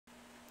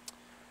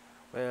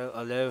Well,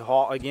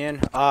 hello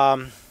again.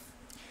 All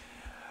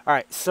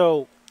right,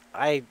 so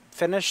I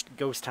finished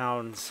Ghost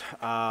Towns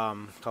a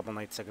couple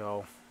nights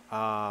ago,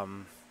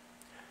 um,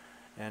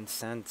 and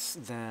since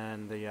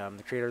then,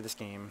 the creator of this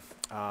game,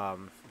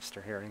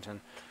 Mr.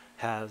 Harrington,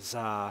 has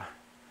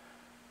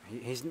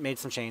he's made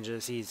some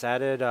changes. He's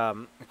added,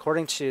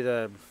 according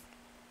to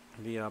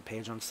the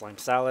page on Slime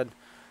Salad,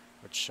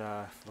 which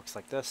looks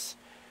like this.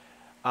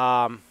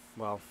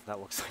 Well, that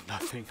looks like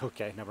nothing.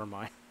 Okay, never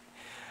mind.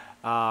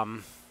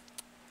 Um,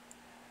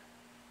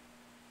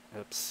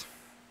 oops.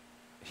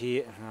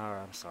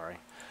 I'm sorry.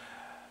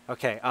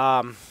 Okay.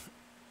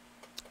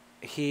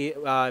 He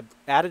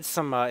added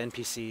some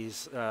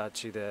NPCs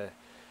to the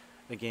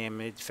game,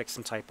 made fix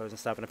some typos and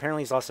stuff, and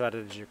apparently he's also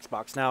added a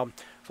jukebox. Now,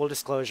 full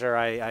disclosure,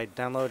 I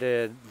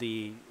downloaded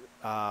the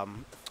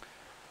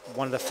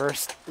one of the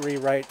first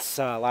rewrites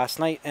last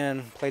night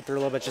and played through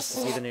a little bit just to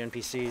see the new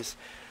NPCs.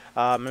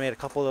 I made a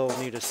couple of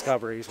new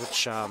discoveries,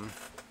 which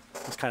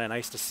was kind of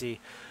nice to see.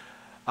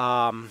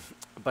 Um,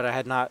 but I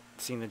had not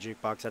seen the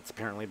jukebox that's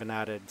apparently been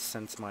added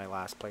since my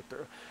last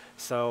playthrough.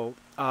 So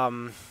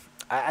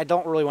I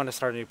don't really want to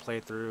start a new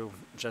playthrough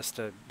just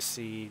to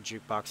see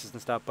jukeboxes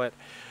and stuff. But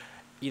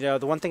you know,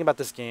 the one thing about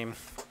this game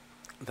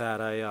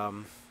that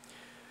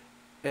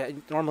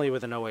normally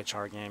with an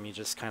OHR game, you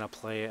just kind of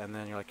play it and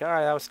then you're like, all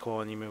right, that was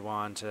cool, and you move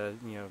on to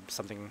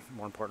something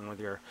more important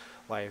with your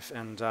life.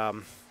 And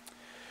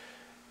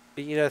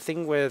the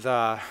thing with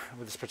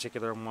this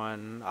particular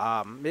one,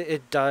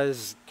 it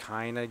does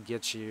kind of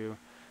get you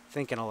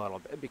thinking a little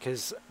bit,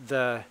 because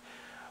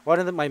one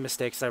of my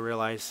mistakes I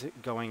realized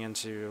going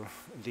into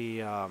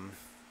the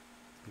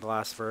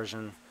last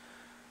version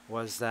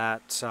was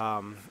that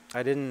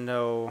I didn't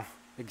know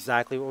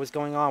exactly what was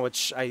going on,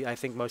 which I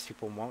think most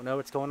people won't know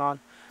what's going on.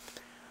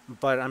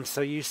 But I'm so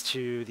used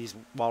to these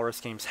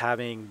Walrus games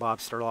having Bob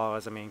Sturlaw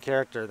as a main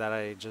character that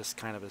I just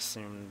kind of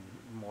assumed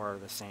more of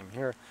the same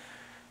here.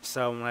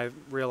 So when I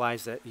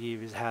realized that he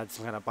had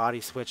some kind of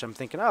body switch, I'm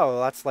thinking, oh,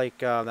 that's like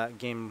that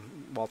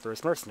game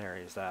Walrus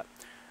Mercenaries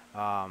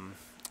um,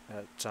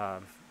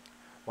 that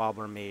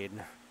Wobbler made.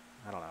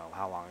 I don't know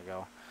how long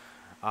ago.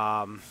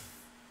 Um,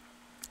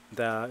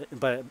 but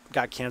it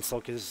got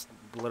canceled because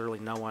literally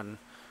no one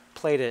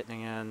played it,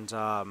 and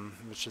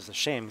which is a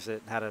shame because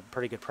it had a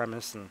pretty good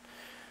premise, and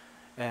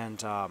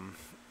one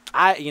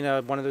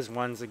of those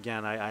ones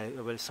again. I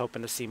was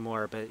hoping to see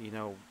more, but you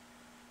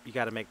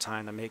got to make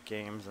time to make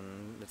games,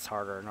 and it's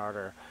harder and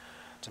harder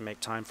to make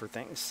time for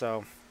things.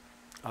 So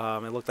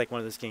it looked like one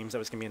of those games that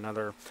was gonna be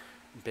another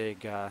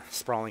big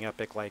sprawling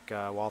epic like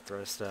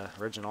Walthrus, the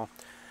original,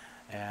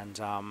 and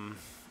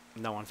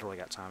no one's really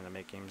got time to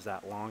make games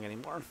that long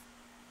anymore,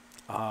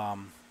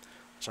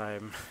 which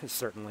I'm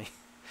certainly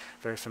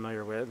very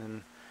familiar with,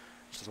 and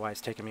which is why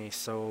it's taken me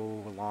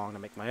so long to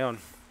make my own.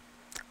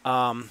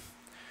 Um,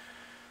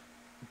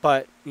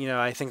 but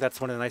I think that's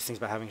one of the nice things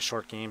about having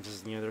short games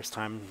is there's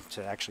time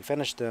to actually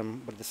finish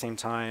them, but at the same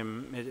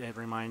time, it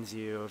reminds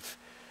you of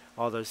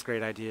all those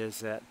great ideas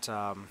that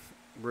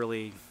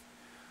really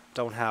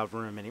don't have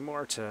room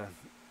anymore to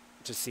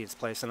see its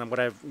place. And then what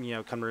I've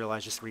come to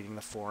realize just reading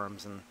the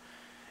forums and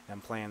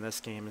playing this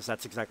game is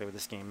that's exactly what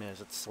this game is.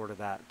 It's sort of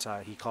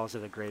that he calls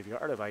it a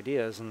graveyard of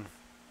ideas,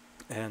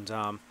 and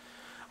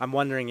I'm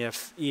wondering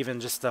if even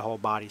just the whole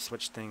body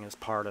switch thing is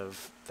part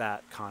of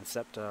that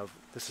concept of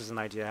this is an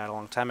idea I had a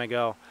long time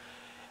ago.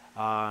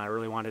 I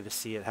really wanted to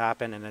see it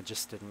happen, and it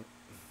just didn't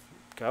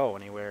go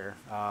anywhere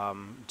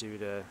due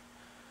to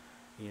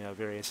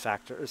various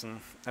factors.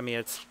 And I mean,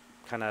 it's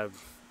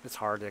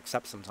hard to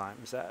accept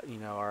sometimes that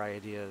our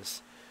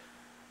ideas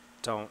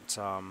don't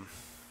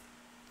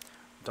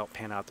don't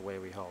pan out the way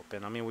we hope.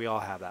 And I mean, we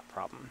all have that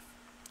problem.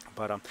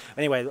 But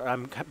anyway,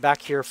 I'm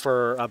back here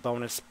for a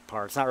bonus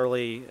part. It's not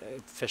really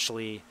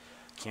officially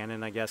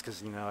canon, I guess,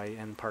 because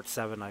in part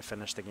 7 I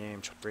finished the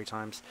game 3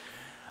 times.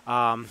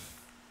 Um,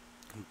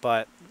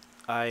 but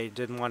I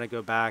did want to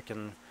go back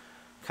and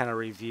kind of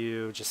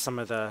review just some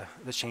of the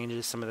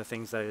changes, some of the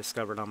things that I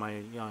discovered on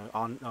my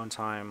on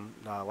time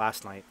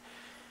last night,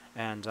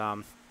 and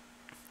I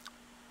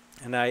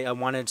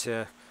wanted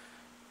to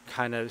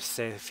kind of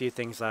say a few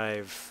things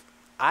I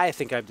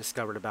think I've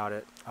discovered about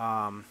it.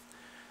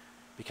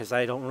 Because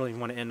I don't really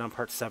want to end on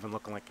part 7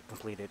 looking like a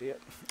complete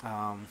idiot.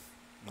 I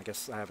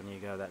guess I have an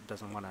ego that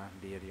doesn't want to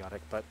be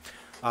idiotic, but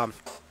I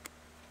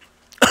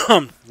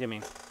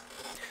mean,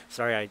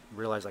 sorry, I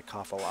realize I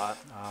cough a lot.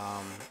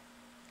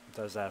 It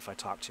does that if I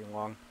talk too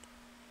long.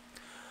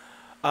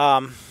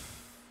 Um,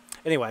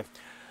 anyway,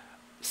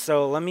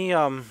 so let me,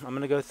 I'm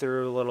going to go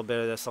through a little bit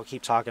of this. I'll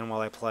keep talking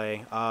while I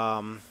play.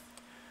 I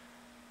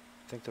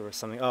think there was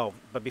something, oh,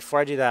 but before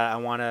I do that, I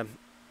want to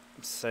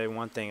say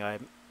one thing. I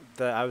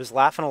was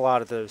laughing a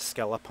lot at those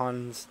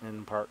Skelepuns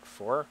in part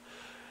 4,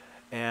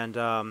 and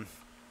I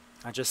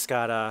just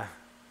got I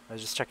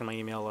was just checking my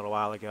email a little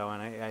while ago,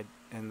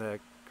 and the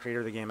creator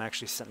of the game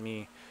actually sent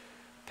me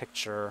a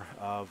picture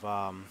of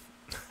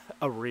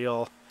a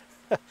real.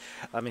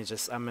 I'm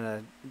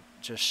gonna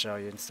just show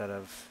you instead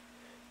of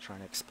trying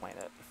to explain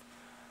it.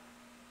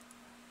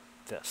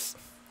 This.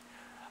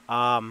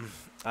 I'm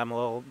a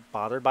little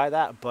bothered by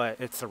that, but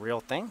it's a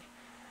real thing.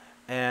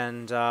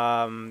 And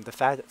the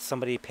fact that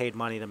somebody paid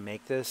money to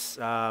make this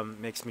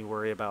makes me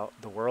worry about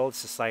the world,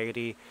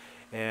 society,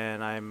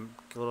 and I'm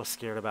a little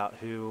scared about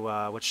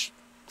which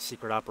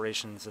secret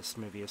operations this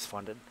movie is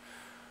funded,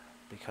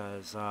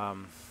 because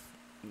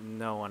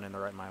no one in the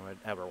right mind would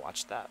ever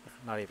watch that,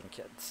 not even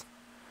kids.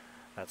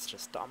 That's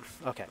just dumb.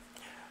 Okay.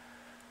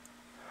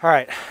 All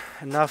right,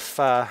 enough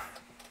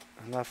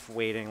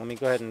waiting. Let me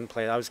go ahead and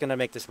play it. I was going to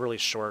make this really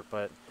short,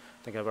 but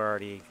I think I've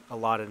already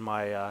allotted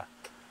my,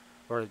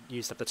 or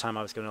used up the time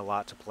I was going to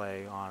allot to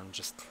play on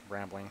just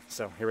rambling.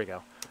 So here we go.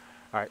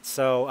 All right,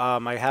 so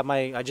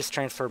I just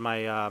transferred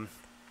my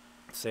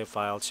save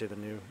file to the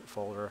new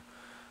folder.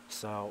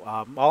 So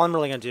all I'm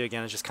really going to do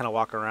again is just kind of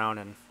walk around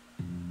and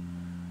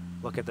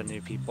look at the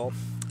new people.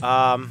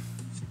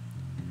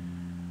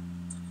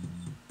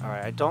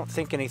 Alright, I don't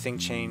think anything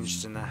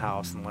changed in the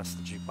house unless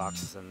the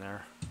jukebox is in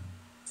there.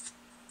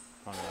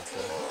 I don't know if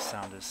the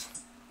sound is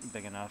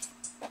big enough.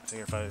 I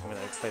figure if I'm going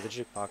to play the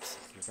jukebox,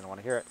 you're going to want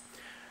to hear it.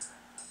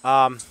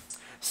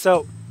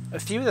 So, a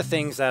few of the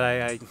things that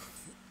I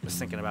was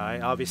thinking about,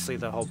 obviously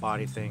the whole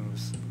body thing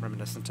was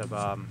reminiscent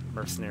of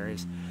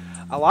Mercenaries.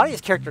 A lot of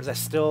these characters I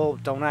still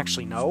don't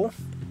actually know,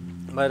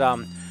 but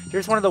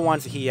here's one of the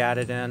ones that he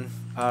added in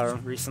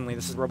recently.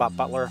 This is Robot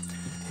Butler.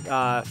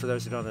 For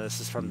those who don't know,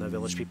 this is from the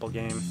Village People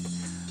game.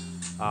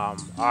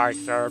 I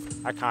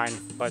served a kind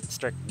but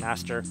strict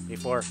master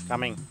before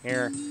coming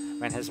here.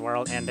 When his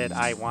world ended,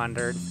 I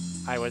wandered.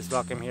 I was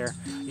welcome here.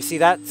 You see,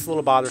 that's a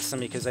little bothersome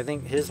because I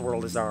think his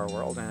world is our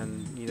world,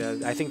 and you know,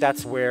 I think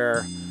that's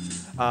where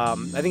I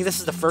think this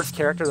is the first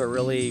character that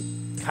really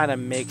kind of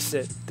makes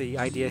it the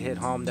idea hit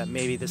home that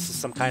maybe this is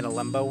some kind of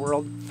limbo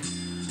world.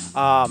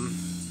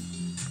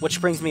 Which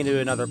brings me to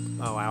another.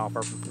 Oh, wow,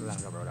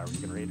 whatever you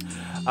can read.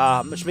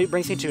 Which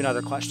brings me to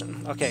another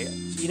question. Okay,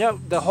 you know,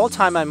 the whole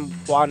time I'm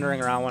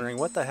wandering around, wondering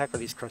what the heck are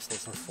these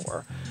crystals are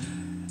for,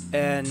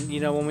 and you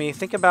know, when we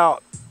think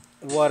about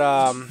what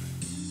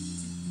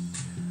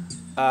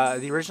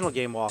the original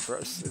game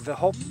Walthros, the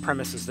whole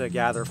premise is to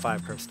gather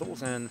 5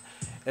 crystals, and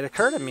it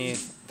occurred to me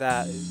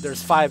that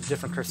there's 5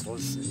 different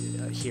crystals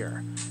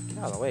here. Get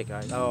out of the way,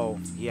 guys. Oh,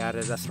 he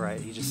added. That's right.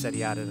 He just said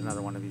he added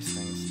another one of these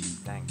things.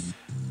 Dang.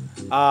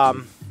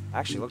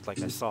 Actually looked like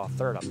I saw a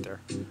third up there.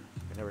 I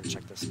never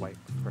checked this white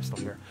crystal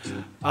here.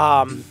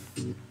 I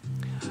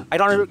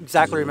don't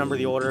exactly remember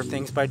the order of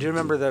things, but I do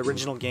remember the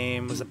original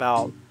game was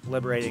about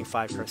liberating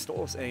 5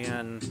 crystals,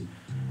 and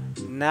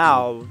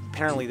now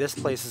apparently this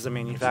place is a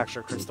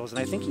manufacturer of crystals, and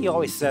I think he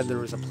always said there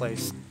was a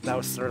place that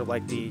was sort of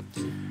like the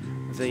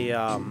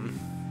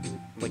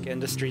like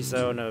industry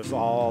zone of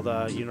all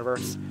the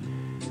universe,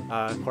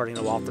 according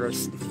to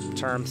Walthros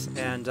terms,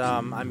 and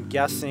I'm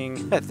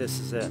guessing that this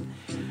is it.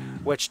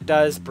 Which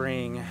does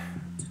bring, it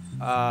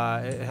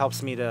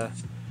helps me to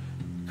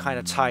kind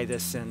of tie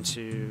this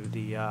into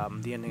the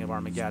ending of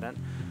Armageddon.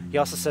 He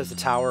also says the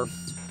tower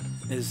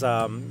is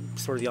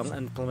sort of the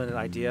unimplemented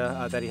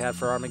idea that he had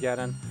for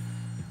Armageddon.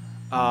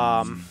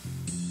 And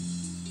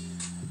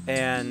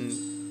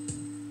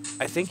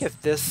I think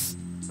if this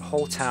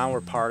whole town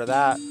were part of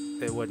that,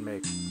 it would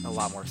make a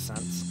lot more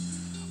sense.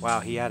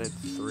 Wow, he added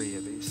 3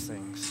 of these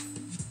things.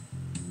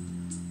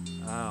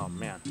 Oh,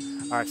 man.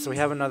 Alright, so we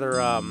have another...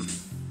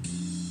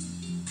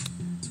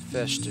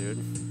 fish, dude.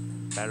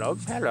 Hello,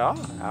 hello.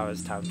 How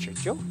is town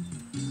treat you?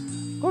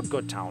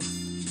 Good town.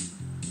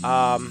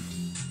 I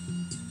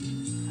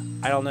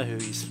don't know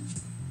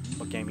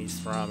what game he's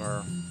from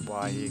or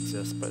why he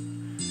exists, but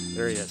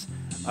there he is.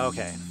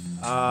 Okay.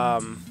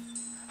 Oh,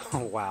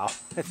 wow.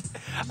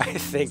 I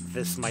think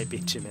this might be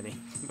too many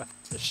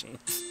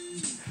machines.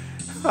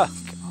 Oh,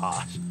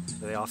 gosh.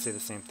 Do they all say the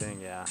same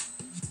thing? Yeah.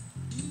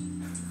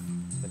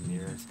 The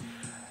mirrors.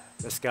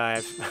 This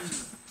guy...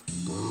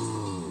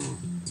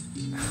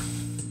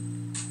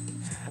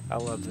 I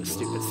love the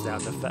stupid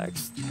sound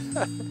effects.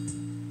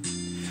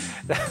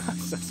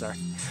 So sorry.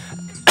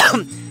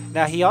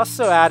 Now he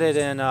also added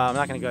in, I'm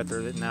not going to go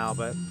through it now,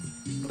 but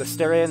the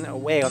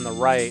stairway on the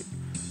right,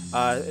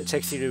 it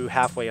takes you to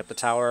halfway up the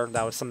tower.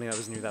 That was something that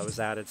was new that was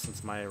added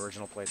since my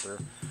original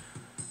playthrough.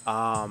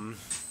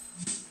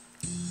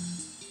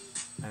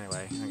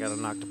 Anyway, I got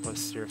an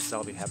octopus here,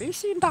 Selby. Have you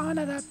seen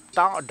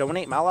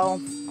Donate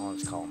Mellow? I'll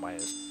just call him by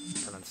his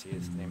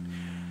pronunciation name.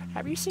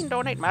 Have you seen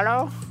Donate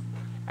Mellow?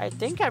 I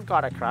think I've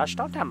got a crush.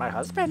 Don't tell my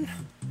husband.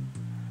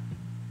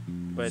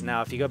 But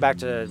now, if you go back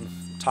to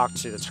talk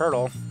to the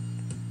turtle,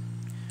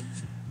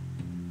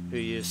 who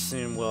you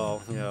assume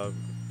will, you know,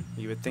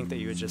 you would think that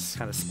you would just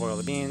kind of spoil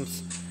the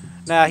beans.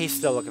 Nah, he's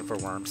still looking for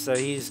worms. So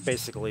he's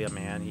basically a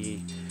man.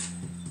 He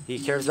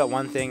cares about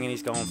one thing and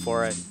he's going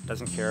for it.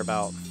 Doesn't care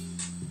about,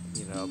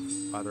 you know,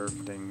 other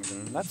things,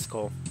 and that's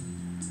cool.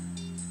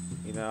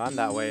 You know, I'm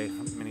that way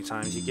many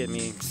times. You get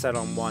me set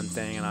on one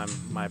thing and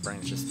my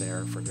brain's just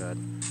there for good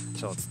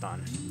until it's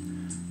done.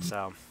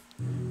 So,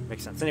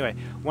 makes sense. Anyway,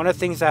 one of the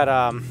things that,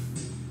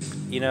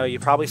 you know, you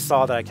probably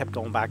saw that I kept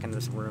going back in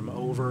this room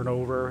over and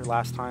over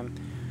last time.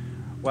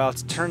 Well,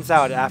 it turns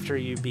out after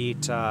you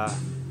beat, or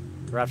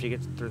after you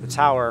get through the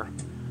tower,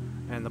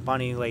 and the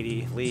bunny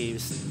lady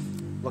leaves.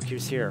 Look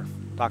who's here,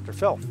 Dr.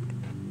 Phil.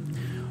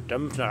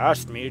 Dumbledore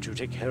asked me to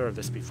take care of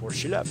this before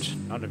she left.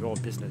 None of your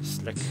business,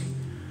 Slick.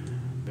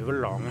 Move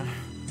along.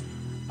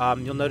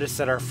 You'll notice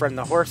that our friend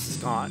the horse is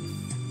gone.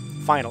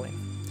 Finally.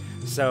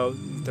 So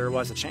there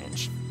was a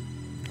change.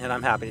 And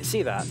I'm happy to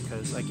see that,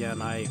 because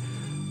again, I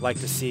like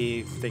to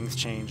see things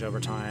change over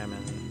time,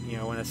 and you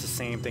know, when it's the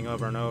same thing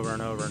over and over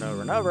and over and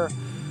over and over,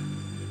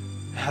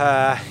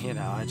 you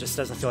know, it just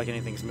doesn't feel like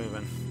anything's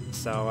moving.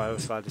 So I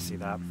was glad to see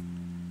that.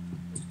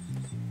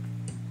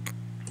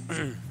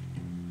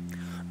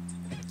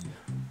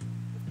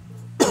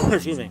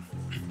 Excuse me.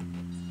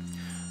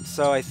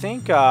 So I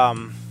think,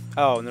 oh,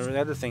 and the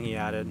other thing he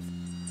added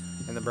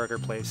in the burger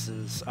place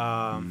is,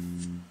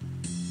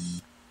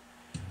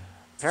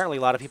 apparently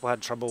a lot of people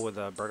had trouble with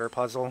the burger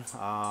puzzle,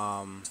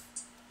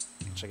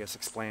 which I guess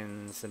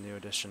explains the new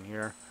addition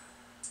here.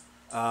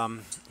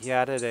 He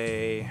added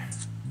a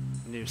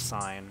new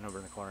sign over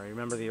in the corner.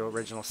 Remember the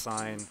original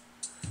sign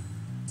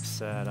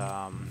said,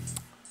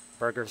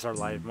 burgers are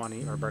live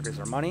money, or burgers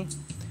are money.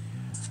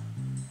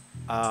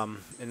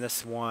 In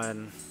this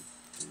one,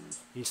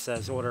 he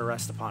says, order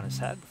rest upon his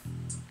head.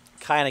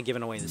 Kind of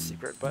giving away the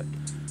secret, but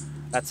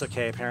that's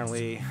okay.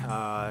 Apparently,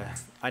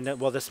 I know,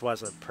 well, this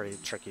was a pretty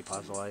tricky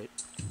puzzle.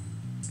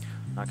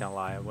 Not gonna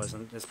lie, it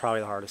wasn't. It's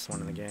probably the hardest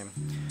one in the game.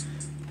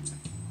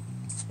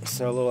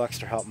 So a little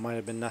extra help might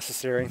have been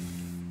necessary.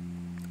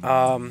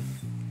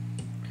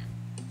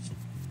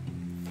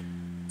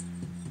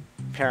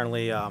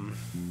 Apparently,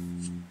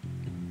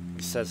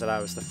 he says that I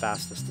was the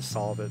fastest to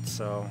solve it,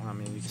 so, I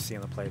mean, you can see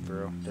in the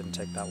playthrough, didn't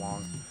take that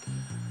long.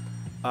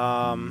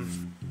 I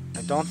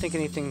don't think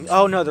anything...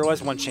 Oh, no, there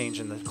was one change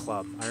in the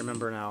club. I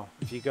remember now.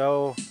 If you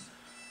go...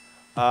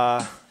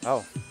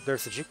 oh,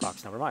 there's the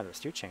jukebox. Never mind, there's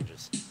two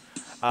changes.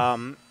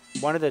 One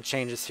of the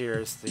changes here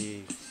is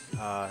the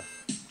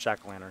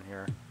jack-o'-lantern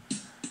here.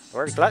 The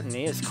word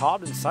gluttony is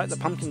carved inside the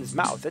pumpkin's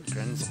mouth. It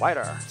grins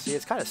wider. See,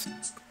 it's kind of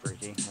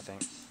freaky, I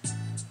think.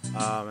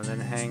 And then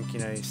Hank, you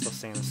know, he's still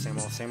saying the same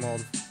old, same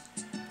old.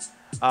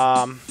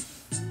 Alright,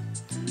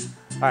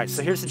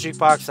 so here's the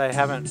jukebox. I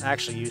haven't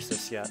actually used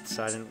this yet,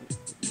 so I didn't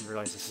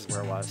realize this is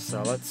where it was.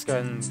 So let's go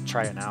ahead and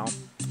try it now.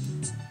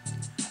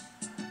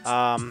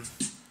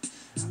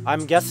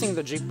 I'm guessing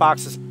the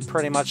jukebox is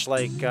pretty much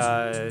like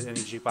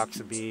any jukebox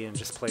would be and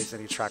just plays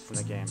any track from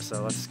the game.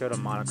 So let's go to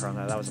Monochrome.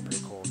 That was a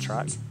pretty cool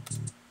track.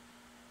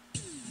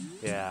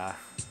 Yeah.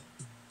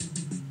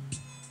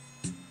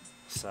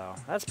 So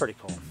that's pretty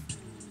cool.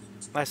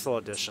 Nice little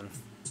addition.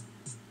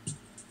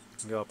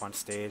 Go up on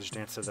stage,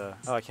 dance to the...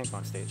 Oh, I can't go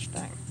on stage.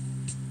 Dang.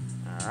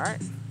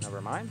 Alright, never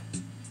mind.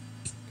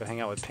 Go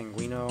hang out with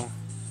Pinguino.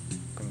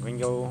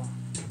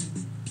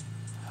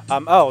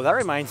 Oh, that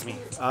reminds me.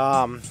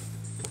 I'm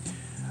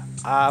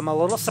a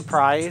little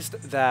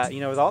surprised that, you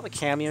know, with all the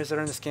cameos that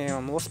are in this game,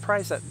 I'm a little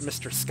surprised that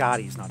Mr.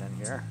 Scotty's not in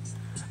here.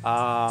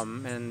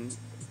 And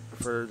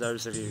for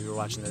those of you who are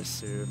watching this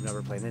who have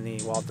never played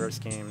any Walters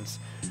games,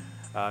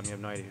 you have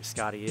no idea who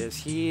Scotty is.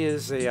 He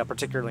is a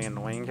particularly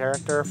annoying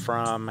character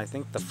from, I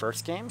think, the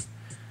first game.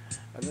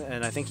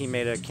 And I think he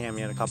made a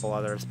cameo in a couple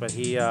others. But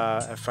he,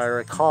 if I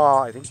recall,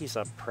 I think he's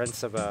a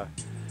prince of a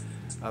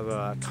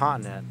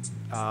continent.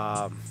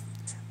 But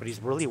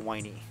he's really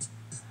whiny.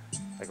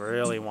 Like,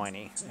 really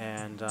whiny.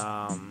 And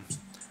I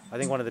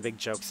think one of the big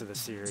jokes of the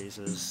series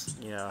is,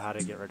 you know, how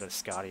to get rid of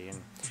Scotty.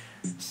 And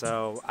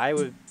so I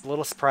was a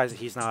little surprised that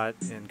he's not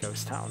in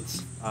Ghost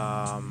Towns.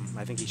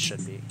 I think he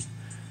should be.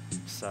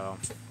 So,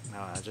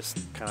 just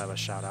kind of a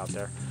shout out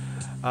there.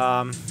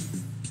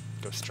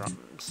 Ghost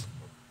Drums.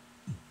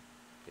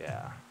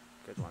 Yeah,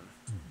 good one.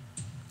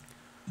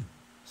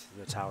 This is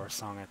the Tower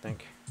song, I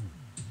think.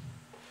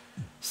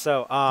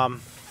 So, I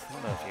don't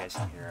know if you guys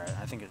can hear it.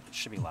 I think it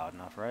should be loud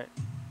enough, right?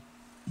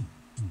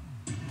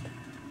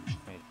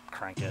 Let me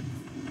crank it.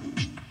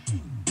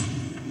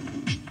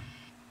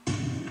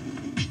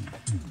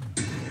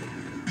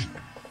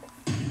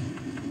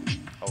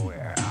 Oh,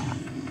 yeah.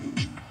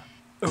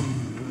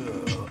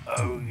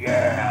 Oh,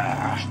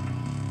 yeah.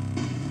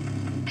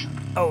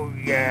 Oh,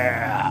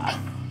 yeah.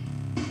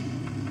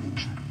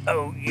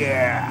 Oh,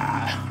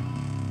 yeah.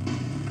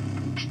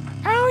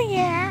 Oh,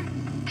 yeah.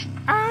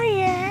 Oh,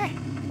 yeah.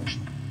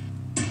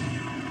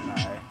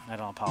 Alright, I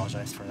don't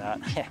apologize for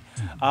that.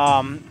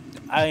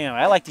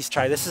 I like these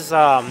tries. This is, the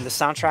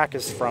soundtrack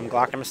is from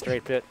Glock and Mr.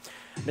 8-Bit.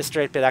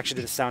 Mr. 8-Bit actually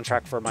did a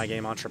soundtrack for my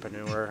game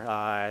Entrepreneur.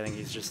 I think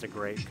he's just a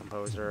great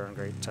composer and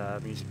great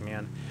music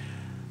man.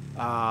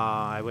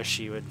 I wish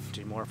he would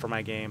do more for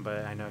my game,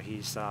 but I know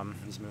he's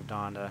moved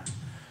on to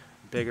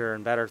bigger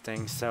and better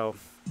things, so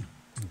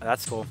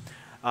that's cool.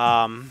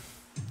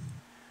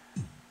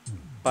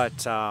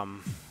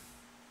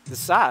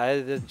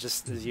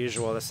 Just as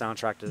usual, the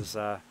soundtrack is,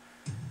 I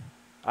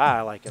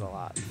like it a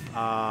lot.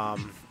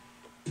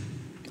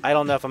 I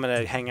don't know if I'm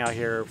going to hang out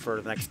here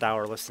for the next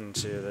hour listening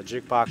to the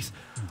jukebox,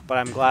 but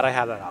I'm glad I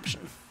have that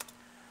option.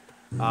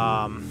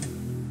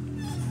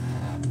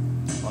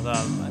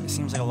 Although it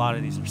seems like a lot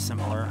of these are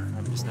similar,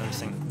 I'm just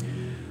noticing.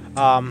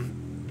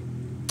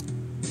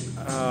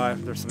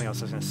 There's something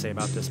else I was going to say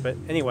about this, but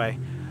anyway,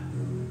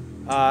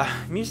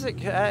 music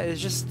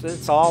is just,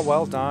 it's all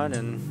well done,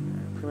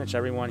 and pretty much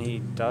everyone he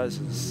does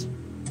is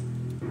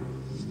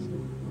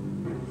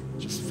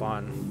just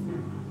fun.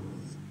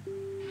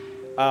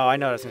 Oh, I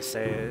know what I was going to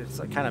say. It's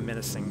like kind of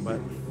menacing, but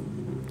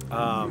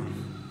I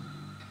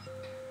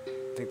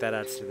think that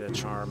adds to the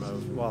charm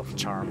of, well,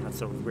 charm,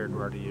 that's a weird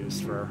word to use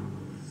for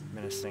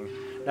menacing.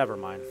 Never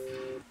mind.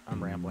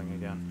 I'm rambling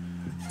again.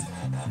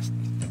 I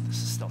think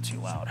this is still too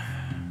loud.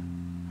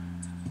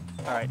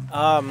 Alright,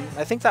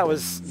 I think that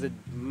was the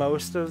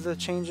most of the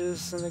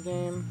changes in the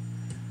game.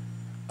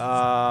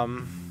 Oh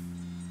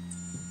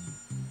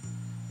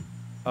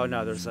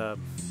no, there's a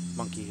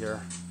monkey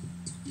here.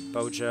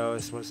 Bojo,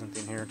 this wasn't the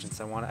inheritance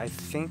I wanted. I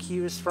think he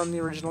was from the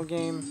original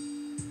game.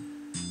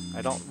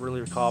 I don't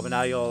really recall, but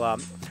now you'll...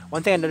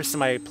 one thing I noticed in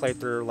my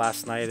playthrough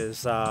last night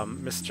is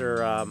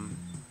Mr.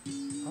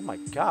 Oh my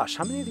gosh,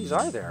 how many of these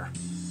are there?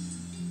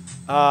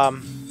 Are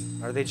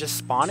they just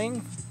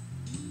spawning?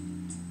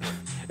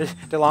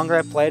 The longer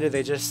I play, do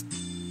they just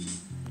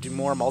do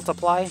more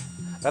multiply?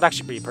 That'd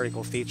actually be a pretty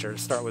cool feature.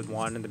 Start with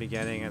one in the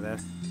beginning, and then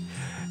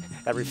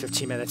every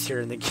 15 minutes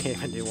here in the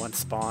game a new one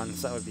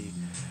spawns. That would be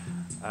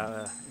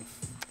a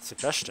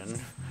suggestion.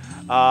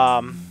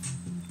 That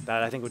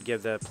I think would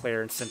give the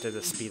player incentive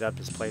to speed up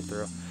his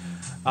playthrough.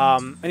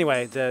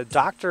 Anyway, the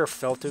Dr.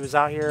 Filth who was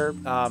out here,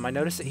 I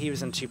noticed that he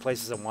was in 2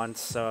 places at once,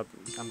 so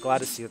I'm glad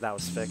to see that that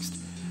was fixed.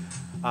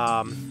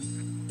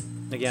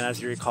 Again, as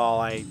you recall,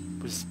 I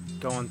was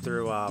going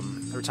through,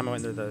 every time I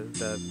went through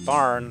the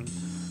barn,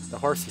 the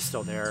horse was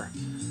still there,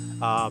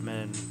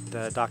 and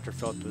the Dr.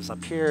 Filth was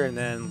up here, and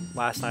then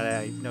last night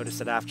I noticed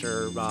that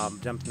after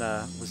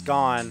Dempna was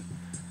gone,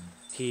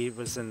 he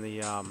was in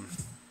the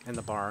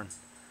barn,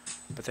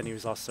 but then he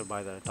was also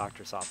by the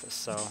doctor's office,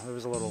 so it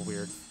was a little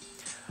weird.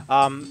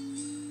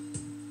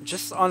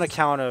 Just on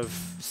account of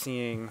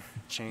seeing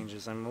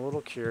changes, I'm a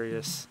little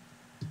curious.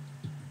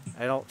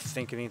 I don't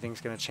think anything's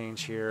going to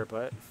change here,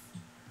 but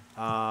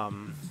I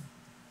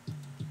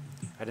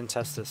didn't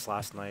test this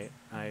last night.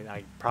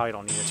 I probably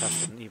don't need to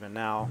test it even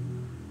now.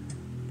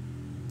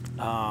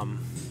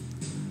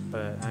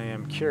 But I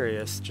am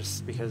curious,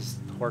 just because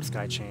the horse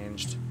guy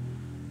changed,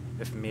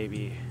 if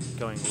maybe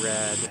going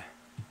red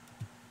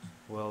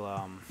will...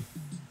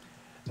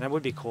 and it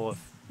would be cool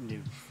if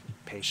new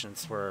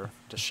patients were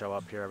to show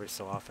up here every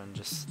so often,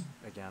 just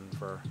again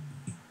for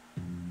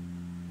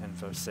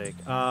info's sake.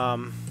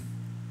 I'm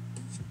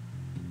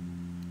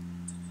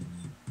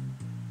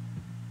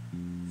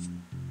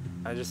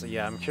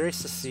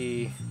curious to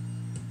see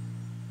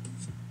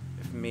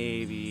if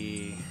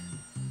maybe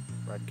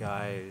red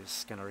guy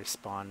is gonna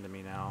respond to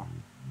me now.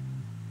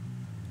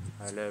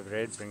 I love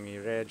red, bring me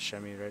red, show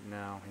me red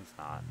now. He's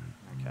not.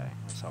 Okay,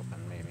 I was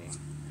hoping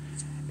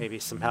maybe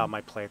somehow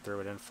my playthrough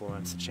would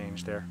influence a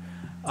change there.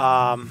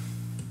 I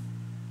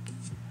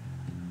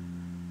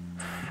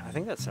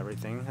think that's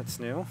everything that's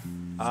new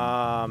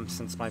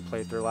since my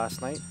playthrough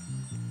last night.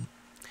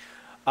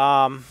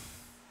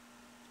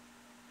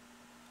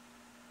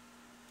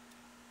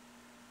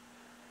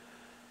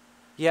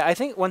 Yeah, I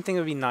think one thing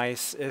would be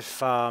nice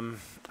if I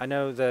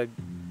know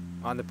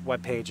on the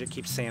webpage it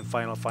keeps saying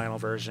final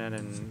version,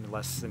 and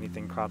unless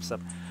anything crops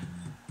up.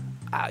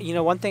 You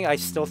know, one thing I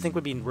still think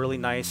would be really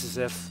nice is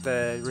if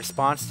the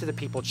response to the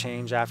people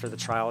change after the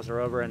trials are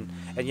over. And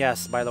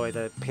yes, by the way,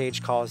 the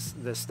page calls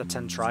this the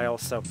 10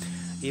 trials. So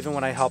even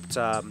when I helped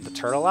the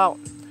turtle out,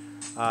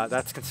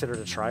 that's considered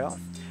a trial.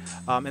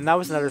 And that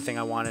was another thing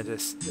I wanted to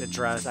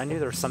address. I knew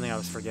there was something I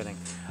was forgetting.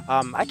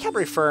 I kept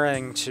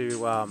referring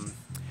to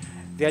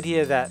the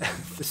idea that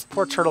this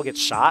poor turtle gets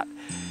shot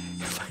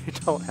if I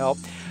don't help.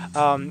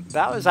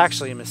 That was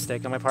actually a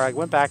mistake on my part. I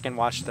went back and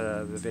watched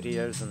the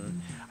videos,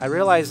 and I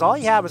realized all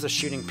he had was a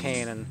shooting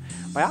pain, and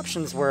my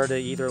options were to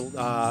either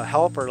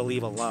help or to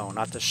leave alone,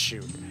 not to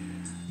shoot.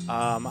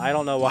 I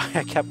don't know why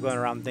I kept going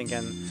around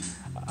thinking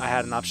I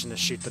had an option to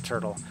shoot the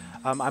turtle.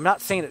 I'm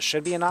not saying it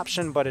should be an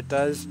option, but it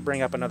does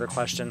bring up another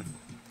question.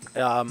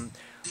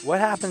 What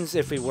happens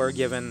if we were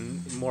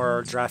given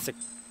more drastic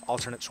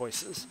alternate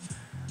choices?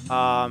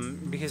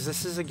 Because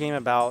this is a game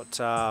about...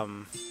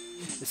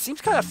 it seems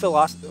kind of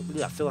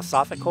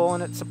philosophical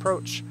in its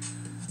approach,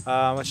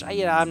 which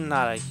I'm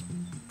not a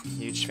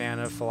huge fan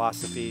of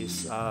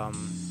philosophies,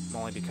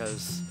 only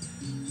because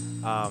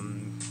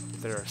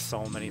there are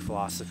so many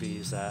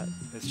philosophies that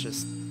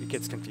it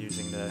gets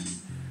confusing to,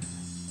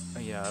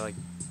 like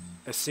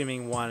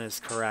assuming one is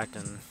correct,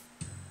 and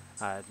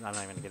I'm not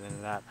even gonna get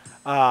into that.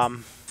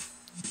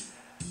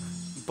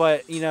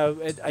 But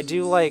I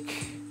do like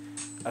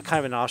a kind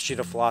of an offshoot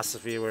of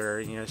philosophy where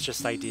it's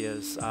just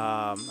ideas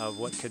of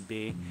what could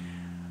be.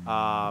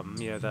 What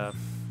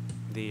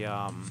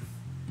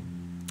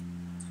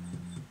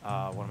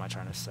am I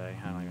trying to say?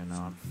 I don't even know.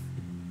 I'm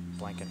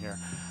blanking here.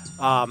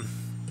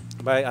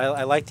 But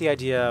I like the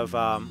idea of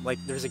like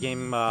there's a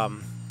game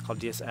called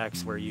Deus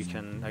Ex where you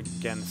can,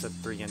 again, it's a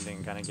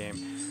 3-ending kind of game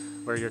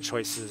where your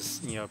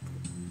choices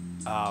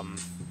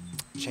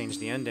change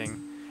the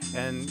ending,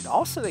 and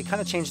also they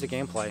kind of change the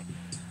gameplay.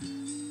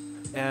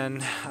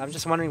 And I'm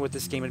just wondering what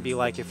this game would be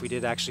like if we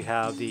did actually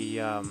have the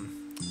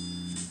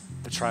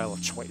trial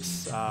of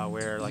choice,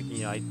 where like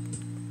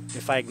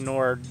if I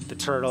ignored the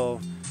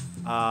turtle,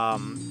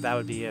 that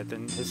would be it.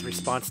 Then his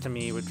response to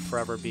me would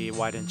forever be,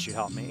 "Why didn't you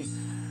help me?"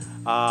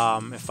 If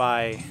um,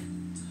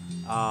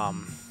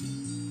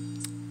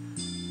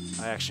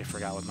 I actually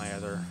forgot what my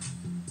other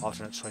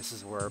alternate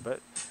choices were,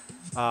 but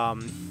I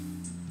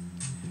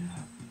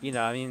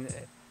mean,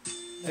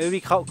 it would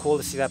be cool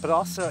to see that, but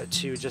also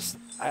to just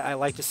I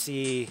like to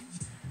see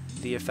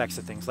the effects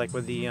of things. Like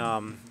with the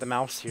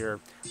mouse here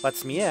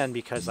lets me in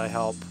because I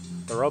help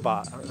the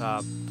robot,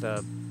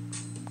 the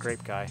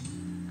grape guy.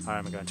 All right,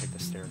 I'm going to take the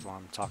stairs while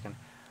I'm talking.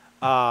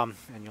 And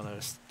you'll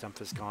notice dump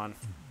is gone.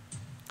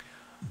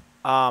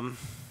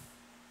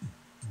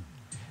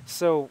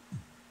 So,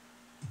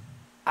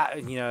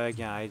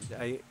 again,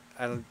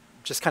 I'm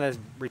just kind of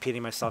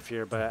repeating myself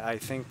here, but I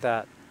think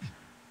that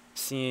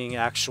seeing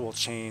actual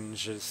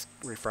change is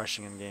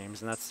refreshing in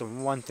games, and that's the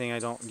one thing I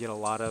don't get a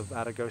lot of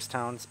out of Ghost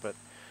Towns, but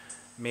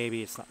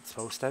maybe it's not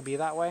supposed to be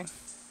that way.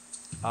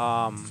 So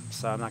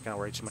I'm not going to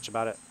worry too much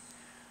about it.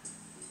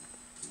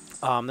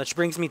 Which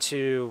brings me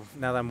to,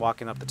 now that I'm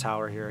walking up the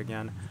tower here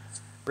again,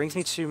 brings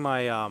me to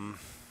my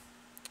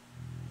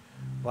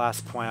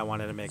last point I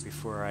wanted to make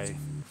before I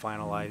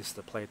finalize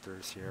the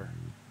playthroughs here,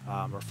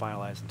 or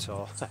finalize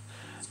until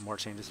more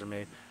changes are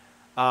made.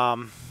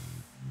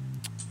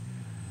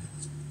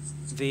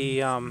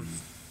 The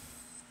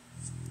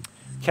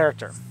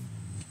character,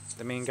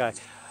 the main guy,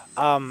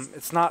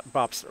 it's not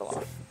Bob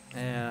Sirlaw,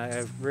 and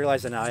I've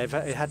realized that now. I've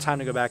had time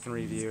to go back and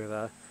review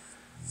the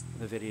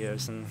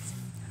videos, and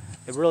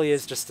it really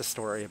is just a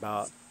story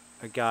about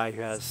a guy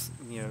who has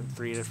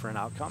 3 different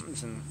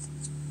outcomes, and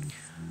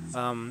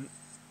I'm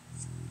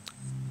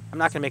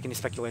not going to make any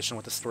speculation on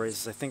what the story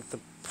is. I think the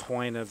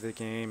point of the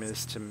game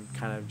is to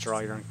kind of draw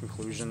your own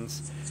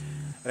conclusions,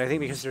 and I think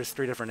because there's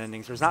 3 different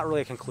endings, there's not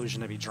really a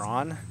conclusion to be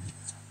drawn,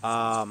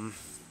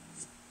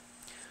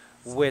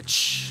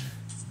 which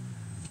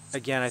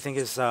again I think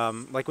is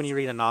like when you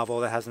read a novel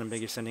that has an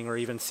ambiguous ending, or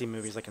even see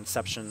movies like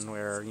Inception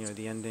where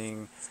the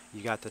ending,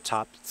 you got the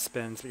top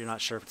spins but you're not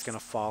sure if it's going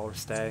to fall or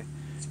stay.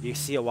 You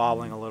see it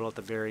wobbling a little at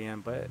the very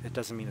end, but it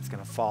doesn't mean it's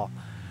going to fall.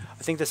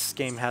 I think this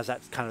game has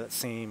that kind of that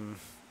same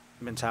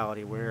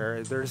mentality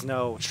where there's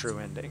no true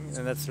ending,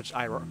 and that's which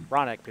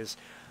ironic because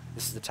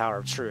this is the Tower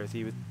of Truth.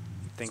 You would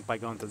think by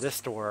going through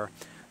this door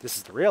this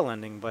is the real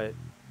ending, but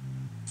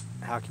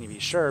how can you be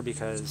sure?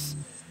 Because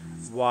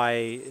why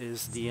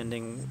is the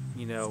ending,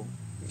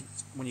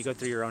 when you go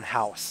through your own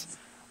house,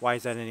 why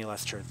is that any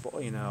less truthful,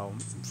 or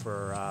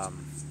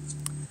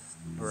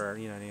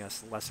any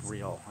less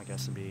real, I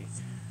guess would be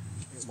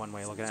one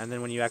way of looking at it. And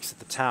then when you exit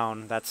the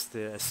town, that's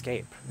the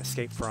escape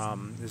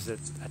from, is it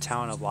a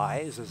town of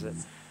lies? Is it,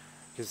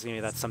 because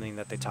that's something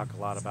that they talk a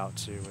lot about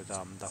too with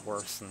the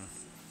horse. And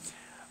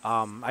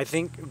I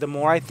think the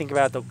more I think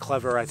about it, the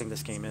cleverer I think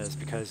this game is,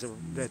 because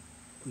it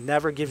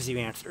never gives you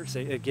answers.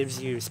 It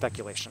gives you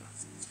speculation.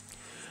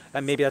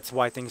 And maybe that's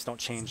why things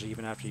don't change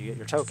even after you get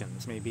your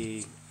tokens.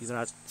 Maybe they're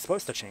not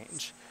supposed to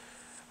change.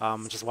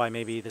 Which is why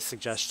maybe the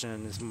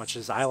suggestion, as much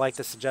as I like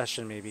the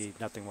suggestion, maybe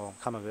nothing will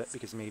come of it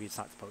because maybe it's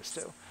not supposed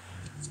to.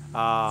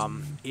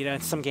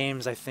 In some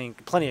games, I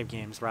think, plenty of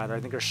games rather, I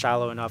think are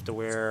shallow enough to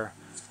where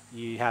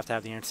you have to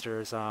have the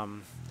answers.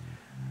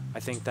 I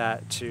think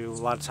that too,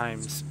 a lot of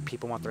times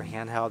people want their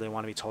handheld, they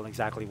want to be told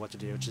exactly what to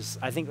do, which is,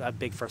 I think, a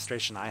big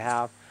frustration I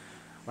have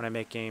when I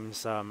make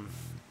games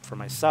for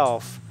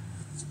myself.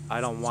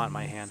 I don't want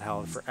my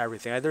handheld for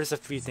everything. There's a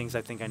few things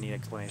I think I need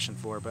explanation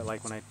for, but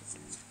like when I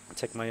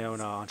take my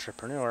own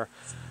entrepreneur,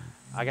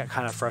 I got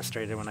kind of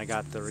frustrated when I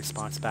got the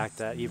response back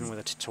that even with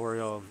a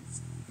tutorial,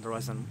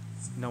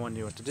 no one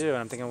knew what to do. And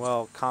I'm thinking,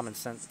 well, common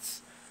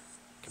sense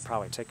could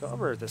probably take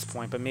over at this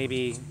point, but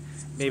maybe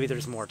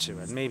there's more to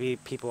it. Maybe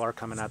people are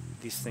coming at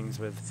these things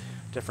with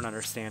different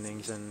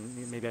understandings,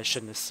 and maybe I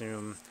shouldn't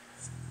assume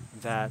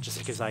that just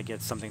because I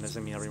get something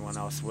doesn't mean everyone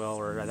else will,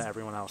 or that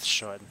everyone else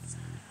should.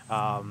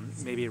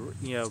 Maybe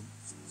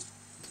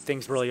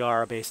things really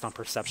are based on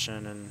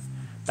perception and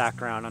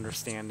background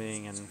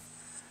understanding, and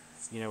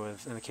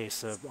in the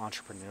case of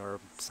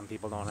entrepreneur, some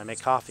people don't want to make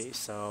coffee,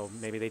 so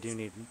maybe they do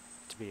need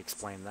to be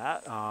explained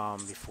that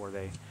before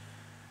they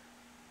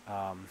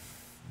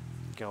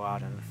go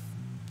out and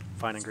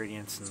find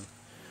ingredients and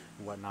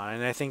whatnot.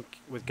 And I think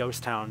with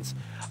Ghost Towns,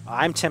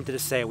 I'm tempted to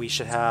say we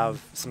should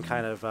have some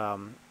kind of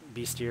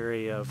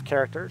bestiary of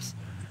characters,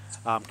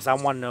 because I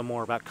want to know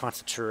more about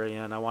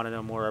Constiturian. I want to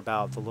know more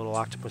about the little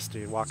octopus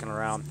dude walking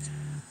around.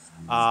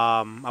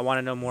 I want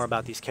to know more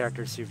about these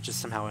characters who've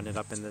just somehow ended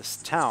up in this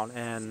town.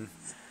 And,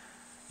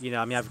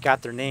 I've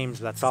got their names,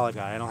 but that's all I've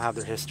got. I don't have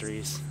their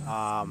histories.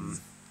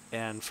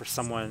 And for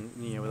someone,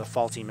 with a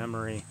faulty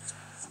memory,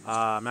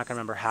 I'm not going to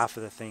remember half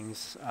of the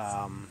things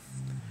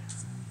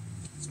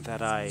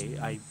that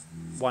I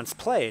once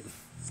played.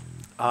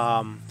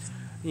 A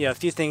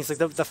few things, like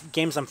the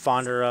games I'm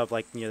fonder of,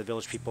 like, the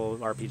Village People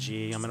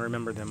RPG, I'm going to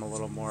remember them a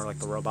little more, like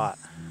the robot.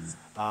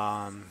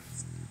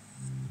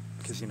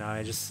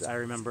 because I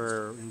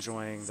remember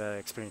enjoying the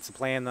experience of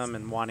playing them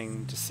and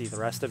wanting to see the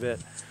rest of it,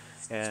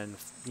 and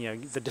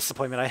the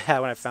disappointment I had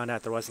when I found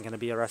out there wasn't going to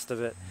be a rest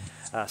of it.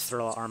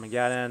 Thrill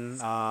Armageddon.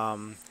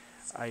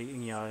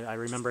 I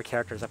remember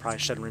characters I probably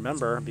shouldn't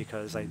remember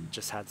because I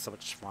just had so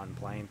much fun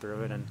playing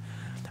through it, and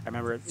I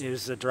remember it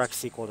was a direct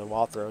sequel to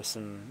Walthrus,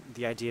 and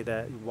the idea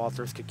that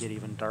Walthrus could get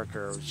even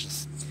darker was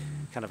just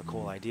kind of a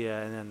cool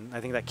idea. And then I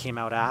think that came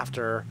out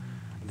after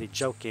the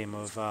joke game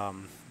of I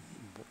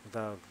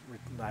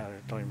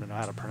don't even know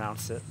how to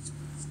pronounce it,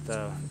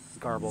 the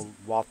garbled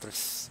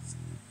Walthrus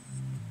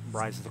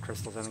Rise of the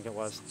Crystals, I think it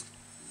was.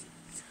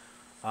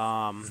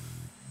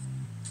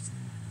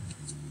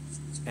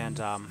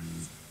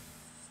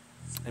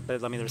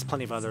 But I mean, there's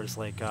plenty of others.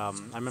 Like I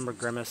remember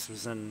Grimace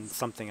was in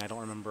something. I don't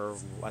remember.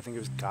 I think it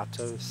was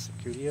Gato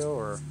Secudio,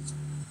 or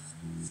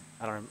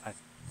I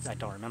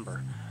don't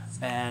remember.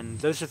 And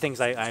those are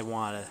things I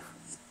want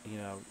to,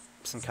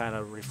 some kind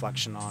of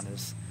reflection on.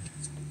 Is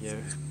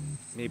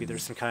maybe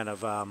there's some kind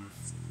of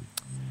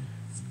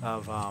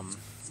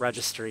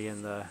registry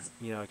in the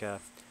like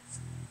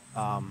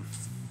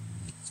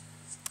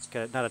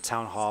not a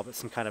town hall, but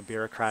some kind of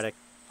bureaucratic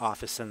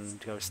office in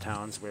ghost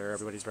towns where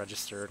everybody's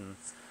registered and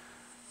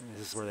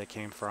this is where they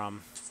came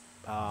from.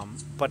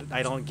 But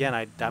I don't.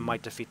 Again, that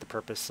might defeat the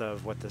purpose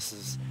of what this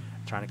is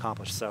trying to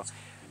accomplish. So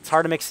it's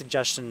hard to make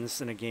suggestions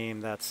in a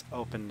game that's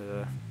open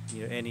to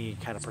any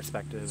kind of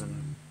perspective,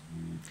 and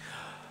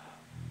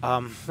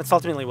that's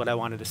ultimately what I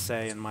wanted to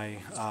say in my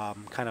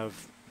kind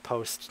of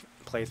post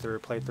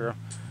playthrough.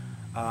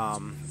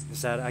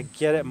 Is that I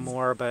get it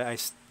more, but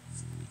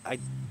I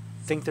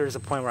think there's a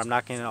point where I'm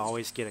not going to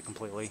always get it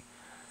completely.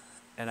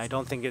 And I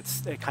don't think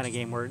it's a kind of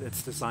game where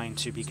it's designed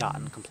to be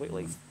gotten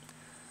completely,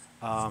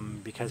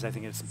 because I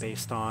think it's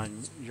based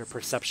on your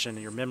perception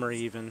and your memory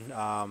even.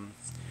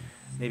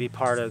 Maybe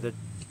part of the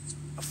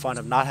fun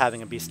of not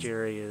having a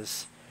bestiary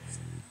is,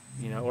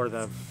 or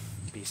the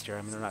bestiary,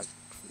 I mean, they're not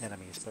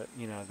enemies, but,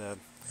 the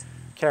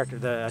character,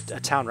 a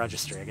town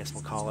registry, I guess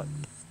we'll call it.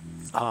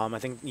 I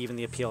think even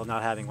the appeal of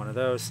not having one of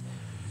those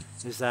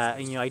is that,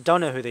 I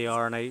don't know who they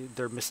are, and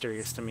they're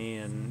mysterious to me,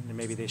 and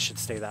maybe they should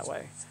stay that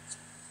way.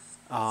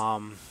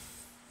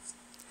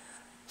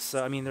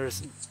 So, I mean,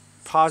 there's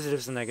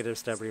positives and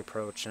negatives to every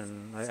approach,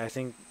 and I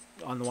think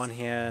on the one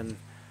hand,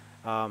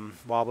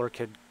 Wobbler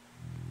could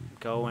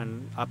go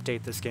and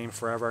update this game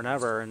forever and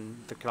ever, and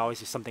there could always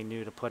be something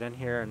new to put in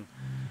here,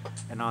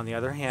 and on the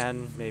other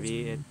hand,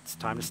 maybe it's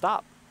time to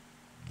stop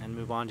and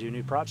move on to a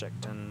new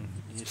project, and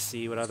you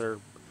see what other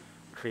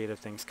creative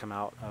things come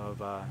out of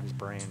his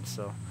brain.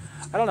 So,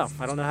 I don't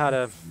know how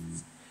to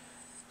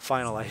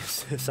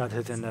finalize this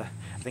other than I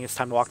think it's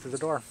time to walk through the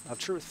door of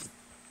truth,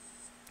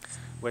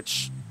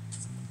 which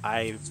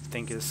I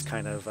think is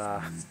kind of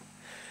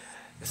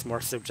it's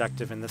more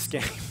subjective in this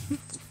game.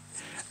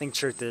 I think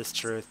truth is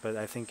truth, but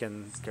I think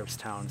in Ghost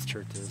Towns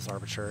truth is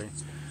arbitrary.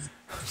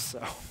 So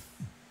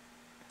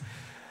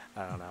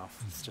I don't know,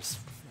 it's just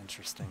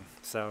interesting.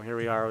 So here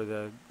we are with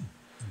the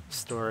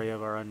story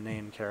of our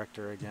unnamed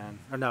character again.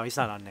 Or no, he's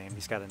not unnamed,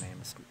 he's got a name.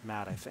 It's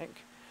Matt, I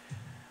think.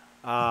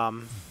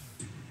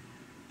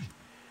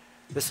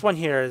 This one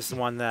here is the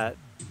one that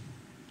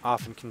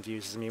often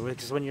confuses me,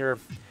 because when you're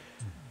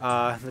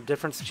the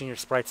difference between your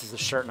sprites is a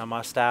shirt and a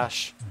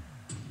mustache.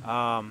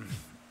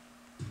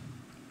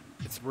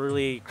 It's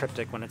really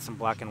cryptic when it's in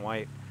black and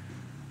white.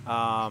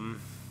 And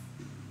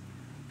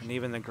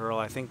even the girl,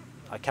 I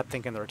kept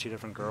thinking there were two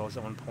different girls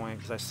at one point,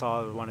 because I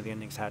saw one of the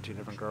endings had two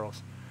different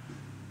girls.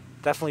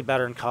 Definitely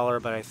better in color,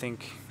 but I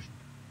think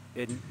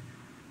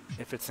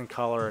if it's in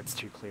color, it's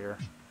too clear.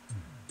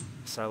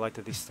 So I like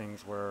that these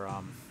things were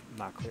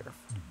not clear.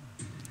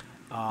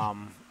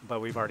 But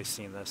we've already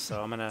seen this,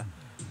 so I'm going to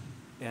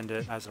end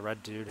it as a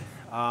red dude.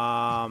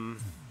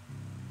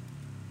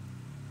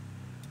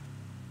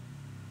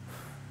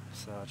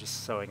 So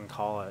just so I can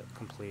call it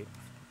complete.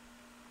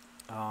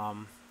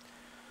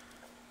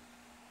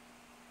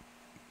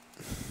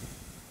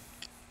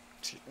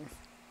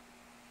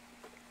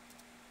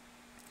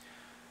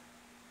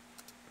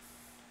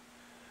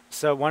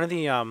 So one of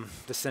the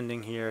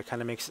descending here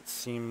kind of makes it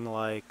seem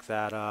like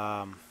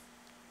that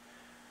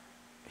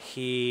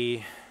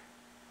he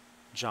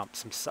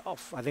jumps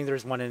himself. I think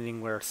there's one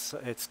ending where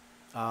it's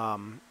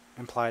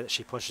implied that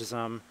she pushes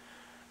him.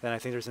 Then I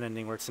think there's an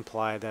ending where it's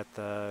implied that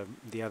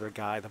the other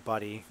guy, the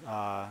buddy,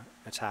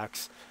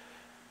 attacks.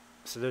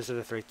 So those are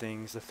the three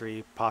things, the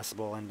three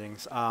possible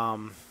endings.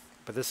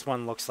 But this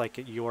one looks like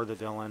you're the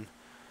villain.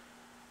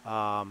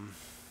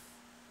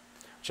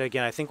 Which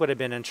again, I think would have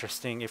been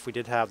interesting if we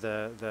did have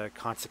the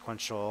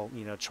consequential,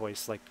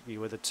 choice like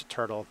you with the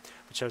turtle,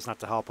 but chose not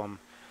to help him.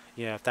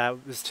 If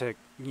that was to,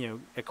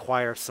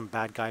 acquire some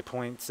bad guy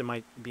points, it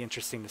might be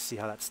interesting to see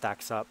how that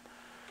stacks up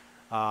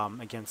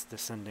against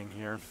this ending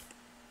here.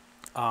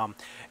 And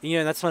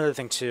that's one other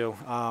thing too.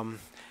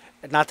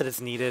 Not that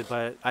it's needed,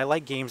 but I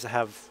like games that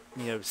have,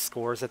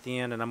 scores at the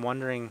end, and I'm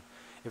wondering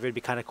if it'd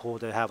be kind of cool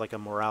to have like a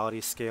morality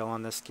scale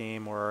on this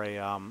game, or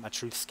a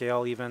truth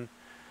scale even,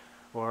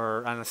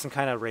 or some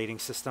kind of rating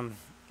system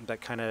that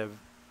kind of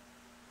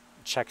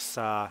checks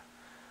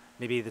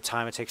maybe the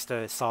time it takes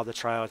to solve the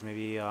trials,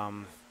 maybe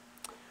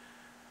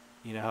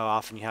you know, how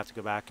often you have to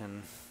go back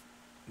and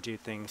do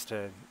things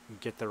to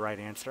get the right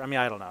answer. I mean,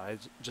 I don't know.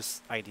 It's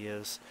just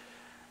ideas.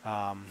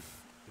 I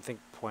think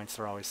points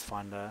are always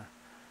fun to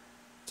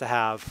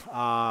have,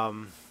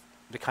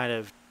 to kind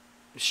of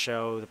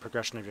show the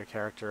progression of your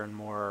character in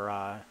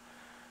more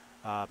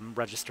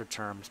registered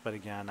terms. But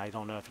again, I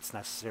don't know if it's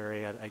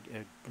necessary.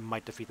 It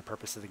might defeat the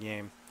purpose of the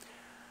game.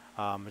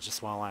 But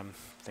just while I'm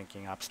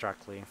thinking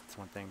abstractly, it's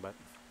one thing. But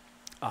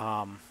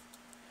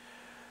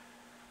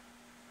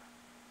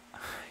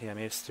yeah,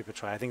 maybe it's a stupid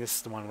try. I think this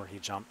is the one where he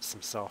jumps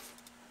himself.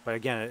 But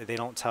again, they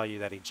don't tell you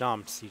that he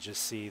jumps. You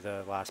just see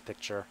the last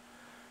picture.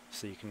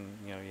 So you can,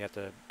 you know, you have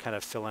to kind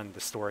of fill in the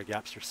story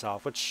gaps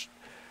yourself, which,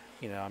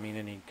 you know, I mean,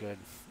 any good,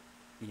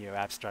 you know,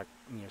 abstract,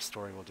 you know,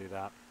 story will do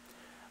that.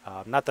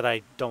 Not that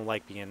I don't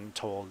like being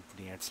told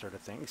the answer to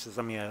things.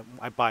 I mean,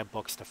 I buy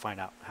books to find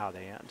out how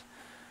they end.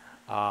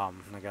 I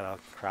got a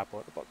crap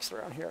load of books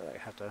around here that I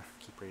have to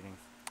keep reading.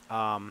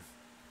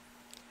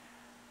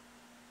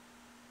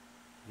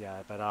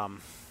 Yeah, but I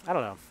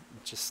don't know.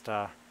 Just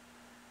on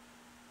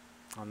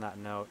that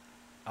note,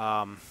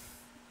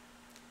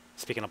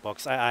 speaking of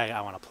books,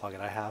 I want to plug it.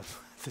 I have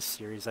this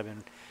series I've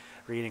been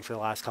reading for the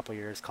last couple of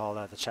years called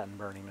the Chet and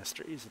Bernie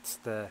Mysteries.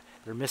 They're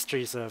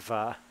mysteries of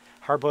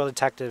hard-boiled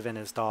detective and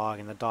his dog,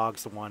 and the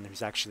dog's the one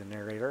who's actually the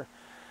narrator.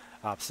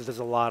 So there's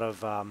a lot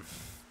of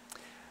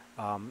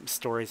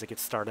stories that get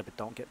started but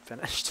don't get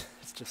finished.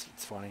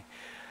 It's funny.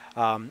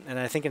 And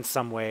I think in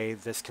some way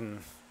they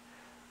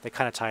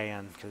kind of tie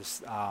in,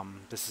 because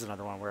this is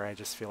another one where I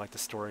just feel like the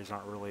stories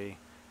aren't really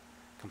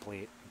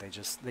complete.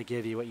 They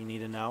give you what you need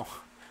to know,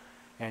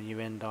 and you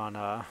end on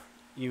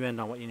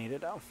what you need to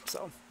know.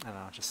 So I don't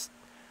know, just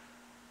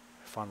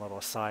a fun little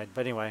aside.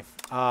 But anyway,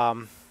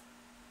 I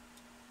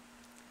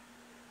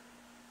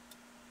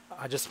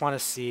just want to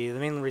see, the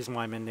main reason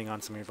why I'm ending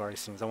on something we've already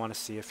seen is I want to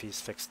see if he's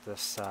fixed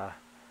this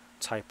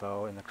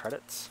typo in the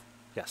credits.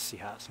 Yes, he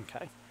has.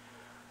 Okay,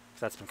 so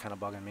that's been kind of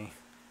bugging me.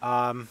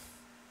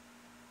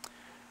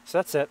 So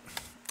that's it.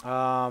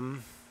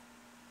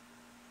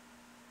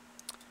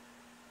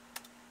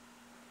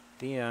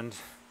 The end.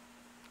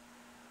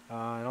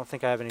 I don't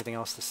think I have anything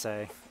else to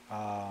say.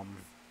 I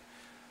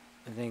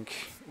think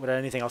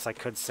anything else I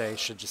could say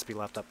should just be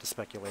left up to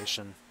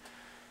speculation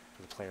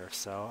for the player.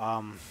 So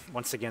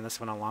once again, this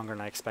went on longer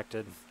than I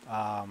expected.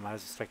 I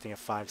was expecting a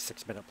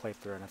 5-6 minute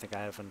playthrough, and I think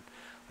I have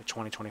like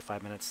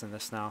 20-25 minutes in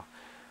this now.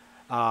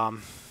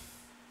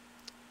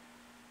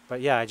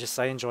 But yeah,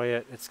 I enjoy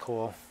it. It's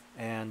cool,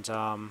 and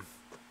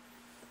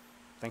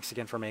thanks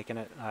again for making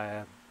it.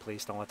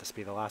 Please don't let this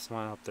be the last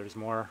one. I hope there's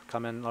more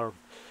coming, or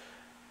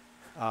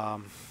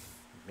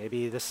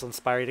maybe this will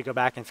inspire you to go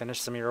back and finish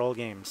some of your old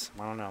games.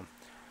 I don't know.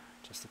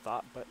 Just a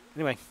thought. But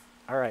anyway,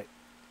 all right.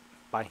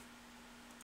 Bye.